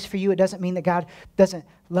not grace for you. It doesn't mean that God doesn't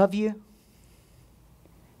love you.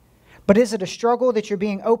 But is it a struggle that you're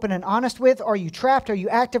being open and honest with? Are you trapped? Are you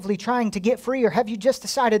actively trying to get free? Or have you just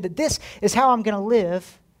decided that this is how I'm going to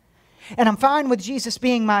live? And I'm fine with Jesus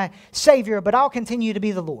being my Savior, but I'll continue to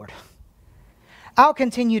be the Lord. I'll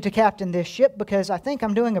continue to captain this ship because I think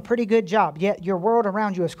I'm doing a pretty good job, yet your world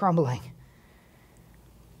around you is crumbling.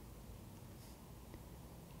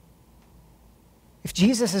 If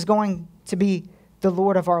Jesus is going to be the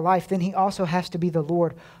Lord of our life, then he also has to be the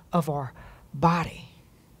Lord of our body.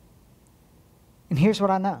 And here's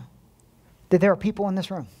what I know, that there are people in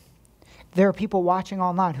this room, there are people watching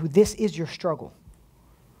online who this is your struggle.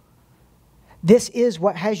 This is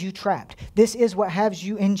what has you trapped. This is what has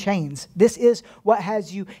you in chains. This is what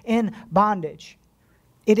has you in bondage.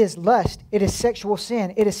 It is lust. It is sexual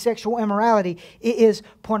sin. It is sexual immorality. It is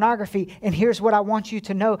pornography. And here's what I want you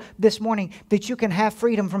to know this morning, that you can have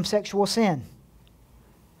freedom from sexual sin.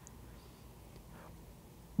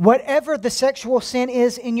 Whatever the sexual sin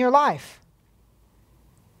is in your life,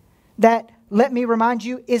 that, let me remind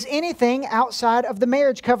you, is anything outside of the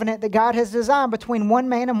marriage covenant that God has designed between one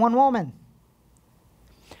man and one woman.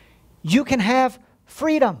 You can have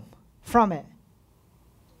freedom from it.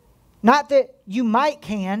 Not that you might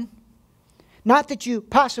can, not that you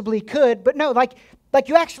possibly could, but no, like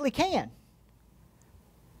you actually can.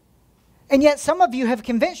 And yet some of you have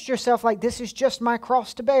convinced yourself like, this is just my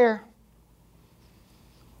cross to bear.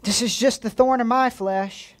 This is just the thorn in my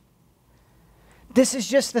flesh. This is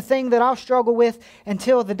just the thing that I'll struggle with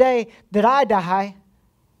until the day that I die.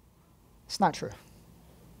 It's not true.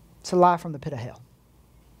 It's a lie from the pit of hell.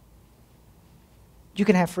 You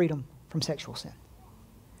can have freedom from sexual sin.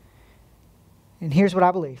 And here's what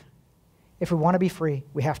I believe. If we want to be free,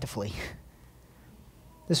 we have to flee.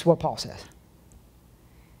 This is what Paul says.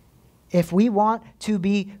 If we want to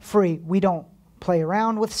be free, we don't play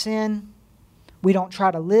around with sin. We don't try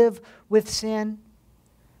to live with sin.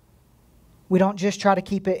 We don't just try to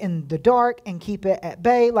keep it in the dark and keep it at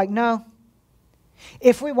bay. Like, no.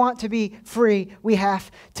 If we want to be free, we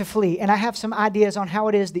have to flee. And I have some ideas on how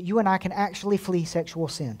it is that you and I can actually flee sexual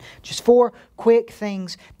sin. Just 4 quick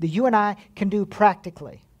things that you and I can do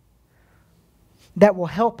practically that will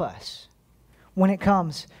help us when it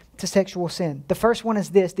comes to sexual sin. The first one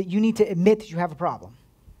is this, that you need to admit that you have a problem.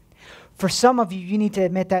 For some of you, you need to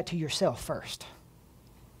admit that to yourself first.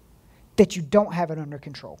 That you don't have it under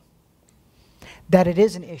control. That it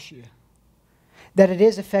is an issue. That it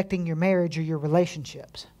is affecting your marriage or your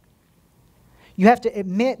relationships. You have to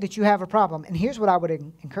admit that you have a problem. And here's what I would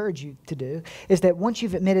encourage you to do, is that once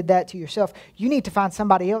you've admitted that to yourself, you need to find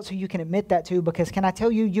somebody else who you can admit that to, because can I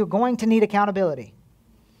tell you, you're going to need accountability.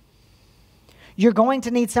 You're going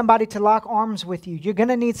to need somebody to lock arms with you. You're going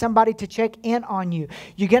to need somebody to check in on you.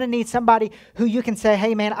 You're going to need somebody who you can say,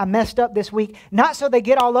 hey man, I messed up this week. Not so they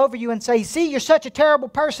get all over you and say, see, you're such a terrible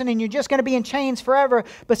person and you're just going to be in chains forever.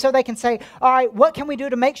 But so they can say, all right, what can we do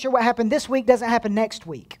to make sure what happened this week doesn't happen next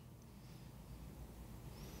week?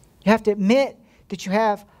 You have to admit that you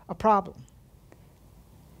have a problem.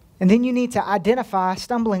 And then you need to identify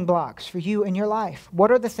stumbling blocks for you in your life. What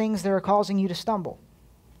are the things that are causing you to stumble?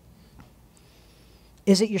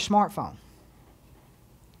 Is it your smartphone?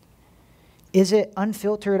 Is it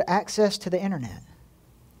unfiltered access to the internet?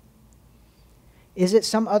 Is it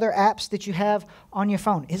some other apps that you have on your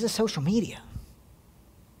phone? Is it social media?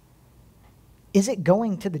 Is it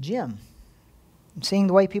going to the gym and seeing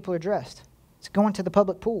the way people are dressed? Is it going to the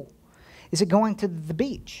public pool? Is it going to the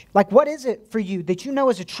beach? Like, what is it for you that you know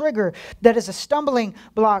is a trigger, that is a stumbling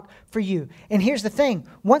block for you? And here's the thing.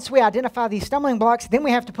 Once we identify these stumbling blocks, then we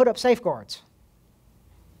have to put up safeguards.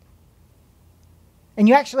 And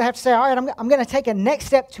you actually have to say, all right, I'm going to take a next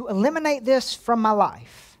step to eliminate this from my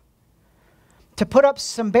life. To put up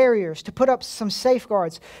some barriers, to put up some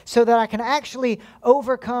safeguards so that I can actually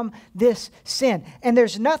overcome this sin. And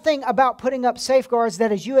there's nothing about putting up safeguards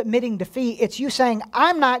that is you admitting defeat. It's you saying,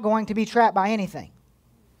 I'm not going to be trapped by anything.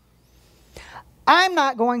 I'm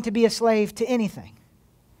not going to be a slave to anything.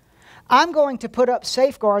 I'm going to put up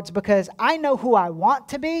safeguards because I know who I want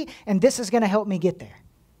to be, and this is going to help me get there.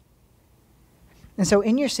 And so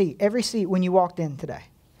in your seat, every seat when you walked in today,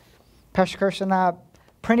 Pastor Kirsten and I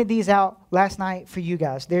printed these out last night for you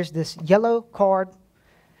guys. There's this yellow card,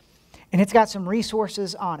 and it's got some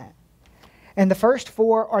resources on it. And the first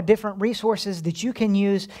 4 are different resources that you can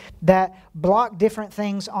use that block different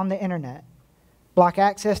things on the internet. Block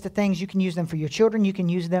access to things. You can use them for your children. You can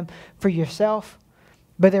use them for yourself.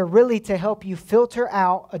 But they're really to help you filter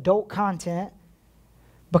out adult content,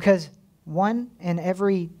 because 1 in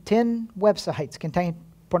every 10 websites contain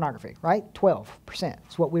pornography, right? 12%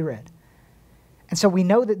 is what we read. And so we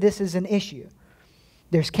know that this is an issue.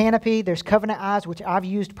 There's Canopy, there's Covenant Eyes, which I've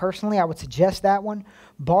used personally. I would suggest that one.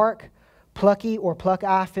 Bark, Plucky or Pluck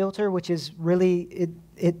Eye filter, which is really,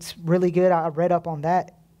 it's really good. I read up on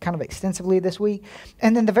that kind of extensively this week.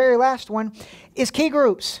 And then the very last one is Key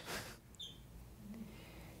Groups.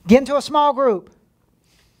 Get into a small group.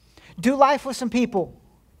 Do life with some people.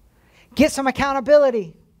 Get some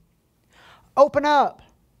accountability. Open up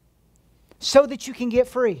so that you can get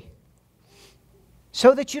free.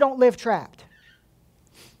 So that you don't live trapped.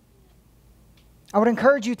 I would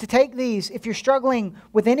encourage you to take these if you're struggling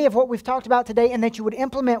with any of what we've talked about today, and that you would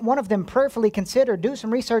implement one of them prayerfully. Consider, do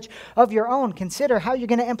some research of your own. Consider how you're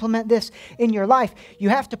going to implement this in your life. You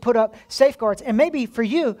have to put up safeguards. And maybe for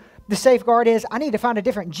you, the safeguard is, I need to find a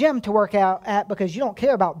different gym to work out at because you don't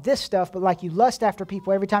care about this stuff, but like you lust after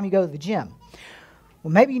people every time you go to the gym.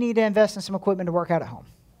 Well, maybe you need to invest in some equipment to work out at home.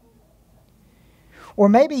 Or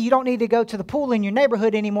maybe you don't need to go to the pool in your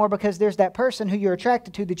neighborhood anymore because there's that person who you're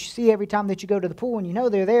attracted to that you see every time that you go to the pool, and you know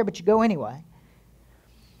they're there, but you go anyway.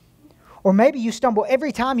 Or maybe you stumble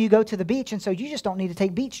every time you go to the beach, and so you just don't need to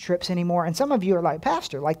take beach trips anymore. And some of you are like,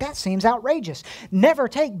 Pastor, like that seems outrageous. Never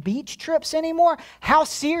take beach trips anymore? How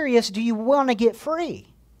serious do you want to get free?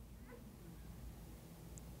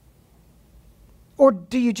 Or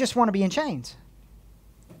do you just want to be in chains?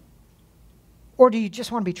 Or do you just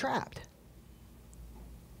want to be trapped?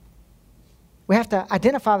 We have to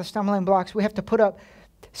identify the stumbling blocks. We have to put up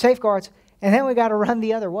safeguards, and then we got to run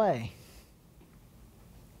the other way.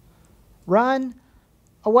 Run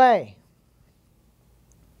away.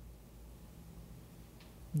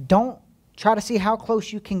 Don't try to see how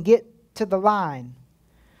close you can get to the line.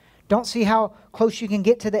 Don't see how close you can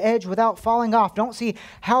get to the edge without falling off. Don't see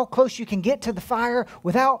how close you can get to the fire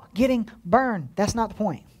without getting burned. That's not the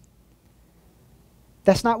point.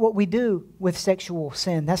 That's not what we do with sexual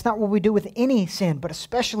sin. That's not what we do with any sin, but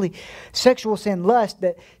especially sexual sin, lust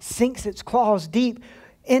that sinks its claws deep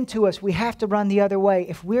into us. We have to run the other way.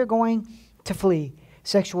 If we're going to flee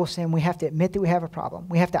sexual sin, we have to admit that we have a problem.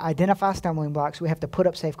 We have to identify stumbling blocks. We have to put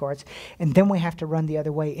up safeguards, and then we have to run the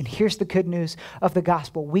other way. And here's the good news of the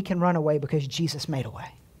gospel. We can run away because Jesus made a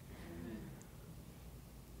way.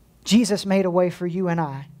 Jesus made a way for you and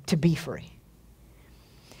I to be free.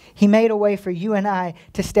 He made a way for you and I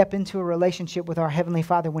to step into a relationship with our Heavenly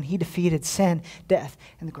Father when He defeated sin, death,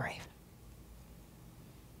 and the grave.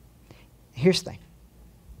 Here's the thing.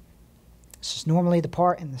 This is normally the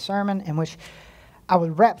part in the sermon in which I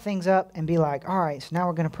would wrap things up and be like, all right, so now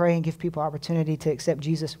we're going to pray and give people opportunity to accept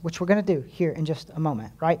Jesus, which we're going to do here in just a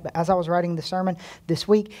moment, right? But as I was writing the sermon this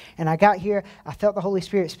week and I got here, I felt the Holy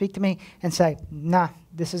Spirit speak to me and say, nah,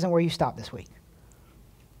 this isn't where you stop this week.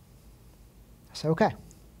 I said, okay.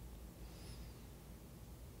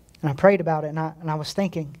 And I prayed about it, and I was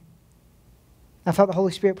thinking. I felt the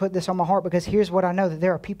Holy Spirit put this on my heart because here's what I know, that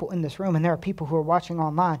there are people in this room and there are people who are watching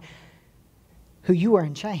online who you are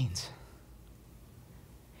in chains.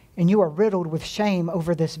 And you are riddled with shame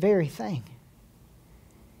over this very thing.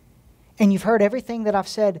 And you've heard everything that I've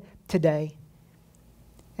said today.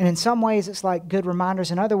 And in some ways it's like good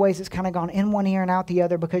reminders. In other ways it's kind of gone in one ear and out the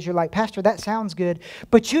other because you're like, Pastor, that sounds good,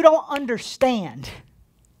 but you don't understand.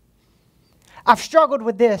 I've struggled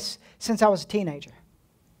with this since I was a teenager.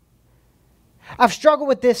 I've struggled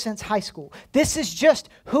with this since high school. This is just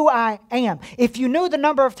who I am. If you knew the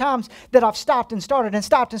number of times that I've stopped and started and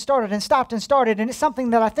stopped and started and stopped and started, and it's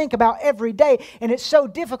something that I think about every day, and it's so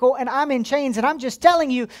difficult, and I'm in chains, and I'm just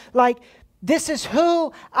telling you, like, this is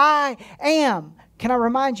who I am. Can I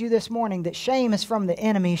remind you this morning that shame is from the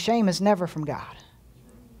enemy, shame is never from God.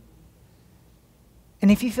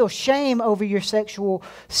 And if you feel shame over your sexual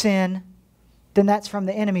sin, then that's from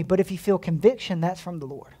the enemy. But if you feel conviction, that's from the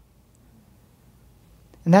Lord.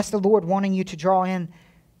 And that's the Lord wanting you to draw in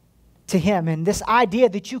to Him. And this idea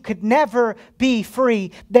that you could never be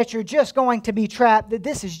free, that you're just going to be trapped, that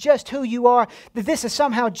this is just who you are, that this is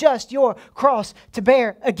somehow just your cross to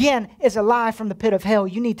bear, again, is a lie from the pit of hell.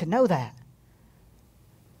 You need to know that.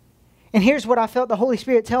 And here's what I felt the Holy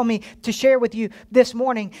Spirit tell me to share with you this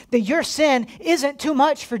morning, that your sin isn't too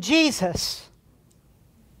much for Jesus.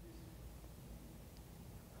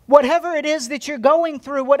 Whatever it is that you're going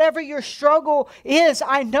through, whatever your struggle is,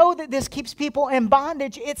 I know that this keeps people in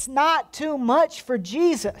bondage. It's not too much for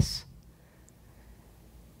Jesus.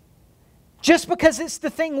 Just because it's the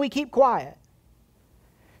thing we keep quiet.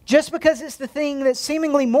 Just because it's the thing that's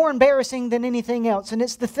seemingly more embarrassing than anything else. And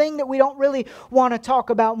it's the thing that we don't really want to talk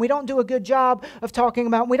about. And we don't do a good job of talking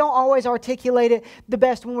about. And we don't always articulate it the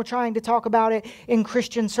best when we're trying to talk about it in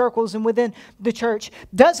Christian circles and within the church.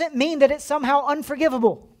 Doesn't mean that it's somehow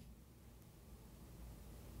unforgivable.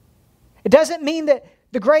 It doesn't mean that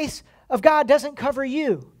the grace of God doesn't cover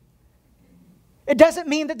you. It doesn't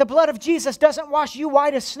mean that the blood of Jesus doesn't wash you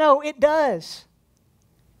white as snow. It does.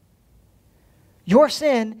 Your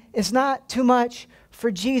sin is not too much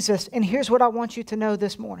for Jesus. And here's what I want you to know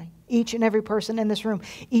this morning. Each and every person in this room,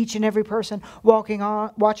 each and every person watching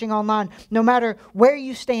online, no matter where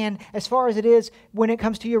you stand as far as it is when it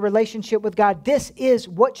comes to your relationship with God, this is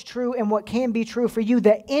what's true and what can be true for you,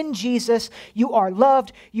 that in Jesus you are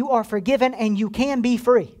loved, you are forgiven, and you can be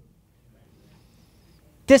free.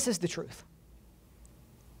 This is the truth.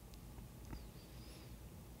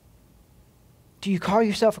 Do you call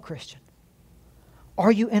yourself a Christian?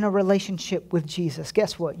 Are you in a relationship with Jesus?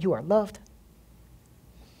 Guess what? You are loved.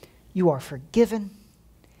 You are forgiven.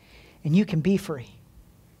 And you can be free.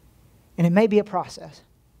 And it may be a process.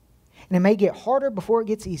 And it may get harder before it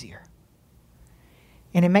gets easier.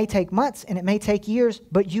 And it may take months and it may take years,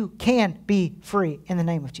 but you can be free in the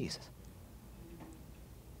name of Jesus.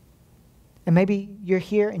 And maybe you're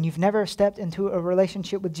here and you've never stepped into a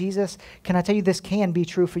relationship with Jesus. Can I tell you, this can be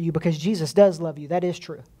true for you because Jesus does love you. That is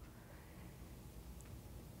true.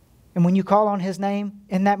 And when you call on His name,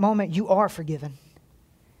 in that moment, you are forgiven.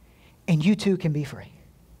 And you too can be free.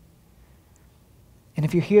 And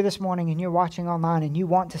if you're here this morning and you're watching online and you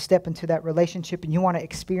want to step into that relationship and you want to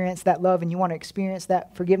experience that love and you want to experience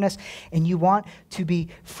that forgiveness and you want to be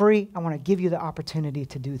free, I want to give you the opportunity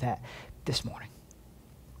to do that this morning.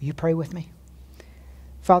 Will you pray with me?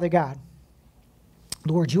 Father God,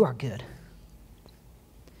 Lord, you are good.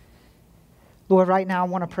 Lord, right now I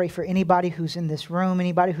want to pray for anybody who's in this room,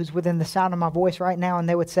 anybody who's within the sound of my voice right now, and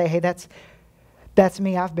they would say, hey, that's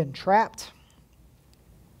me. I've been trapped.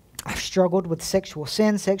 I've struggled with sexual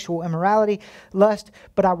sin, sexual immorality, lust,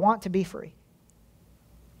 but I want to be free.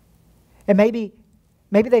 And maybe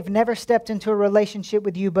they've never stepped into a relationship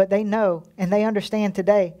with you, but they know and they understand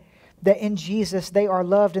today that in Jesus they are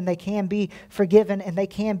loved and they can be forgiven and they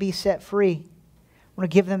can be set free. I want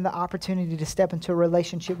to give them the opportunity to step into a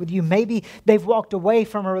relationship with you. Maybe they've walked away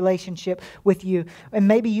from a relationship with you. And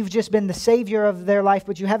maybe you've just been the Savior of their life,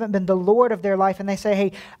 but you haven't been the Lord of their life. And they say,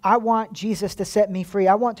 hey, I want Jesus to set me free.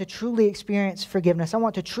 I want to truly experience forgiveness. I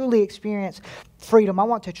want to truly experience freedom. I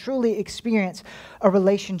want to truly experience a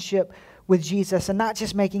relationship with Jesus. And not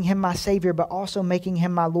just making Him my Savior, but also making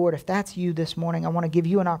Him my Lord. If that's you this morning, I want to give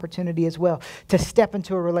you an opportunity as well to step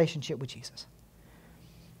into a relationship with Jesus.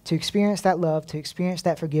 To experience that love, to experience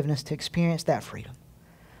that forgiveness, to experience that freedom.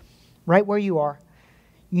 Right where you are,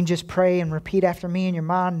 you can just pray and repeat after me in your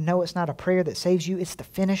mind. No, it's not a prayer that saves you. It's the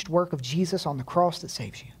finished work of Jesus on the cross that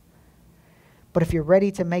saves you. But if you're ready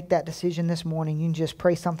to make that decision this morning, you can just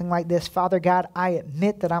pray something like this. Father God, I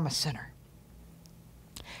admit that I'm a sinner.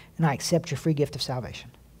 And I accept your free gift of salvation.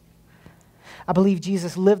 I believe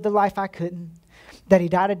Jesus lived the life I couldn't, that He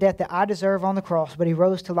died a death that I deserve on the cross, but He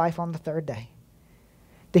rose to life on the third day.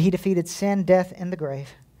 That He defeated sin, death, and the grave.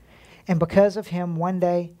 And because of Him, one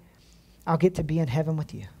day, I'll get to be in heaven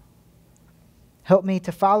with you. Help me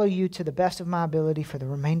to follow you to the best of my ability for the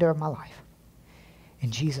remainder of my life.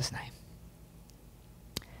 In Jesus' name.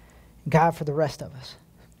 God, for the rest of us,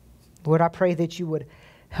 Lord, I pray that you would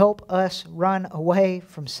help us run away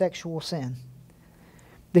from sexual sin.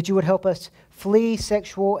 That you would help us flee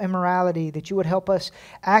sexual immorality, that you would help us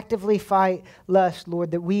actively fight lust,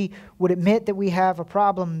 Lord, that we would admit that we have a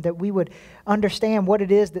problem, that we would understand what it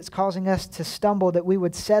is that's causing us to stumble, that we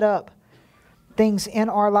would set up things in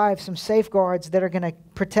our lives, some safeguards that are going to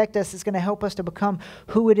protect us, that's going to help us to become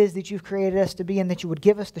who it is that you've created us to be, and that you would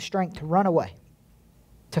give us the strength to run away,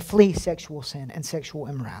 to flee sexual sin and sexual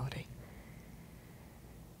immorality.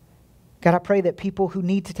 God, I pray that people who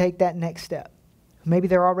need to take that next step, Maybe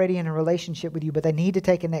they're already in a relationship with you, but they need to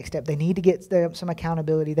take a next step. They need to get some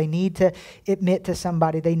accountability. They need to admit to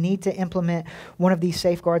somebody. They need to implement one of these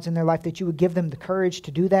safeguards in their life, that you would give them the courage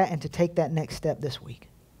to do that and to take that next step this week.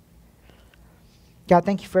 God,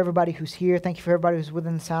 thank you for everybody who's here. Thank you for everybody who's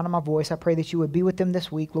within the sound of my voice. I pray that you would be with them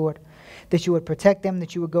this week, Lord, that you would protect them,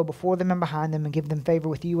 that you would go before them and behind them and give them favor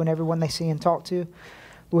with you and everyone they see and talk to.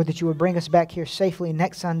 Lord, that you would bring us back here safely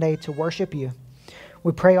next Sunday to worship you.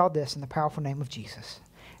 We pray all this in the powerful name of Jesus.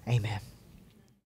 Amen.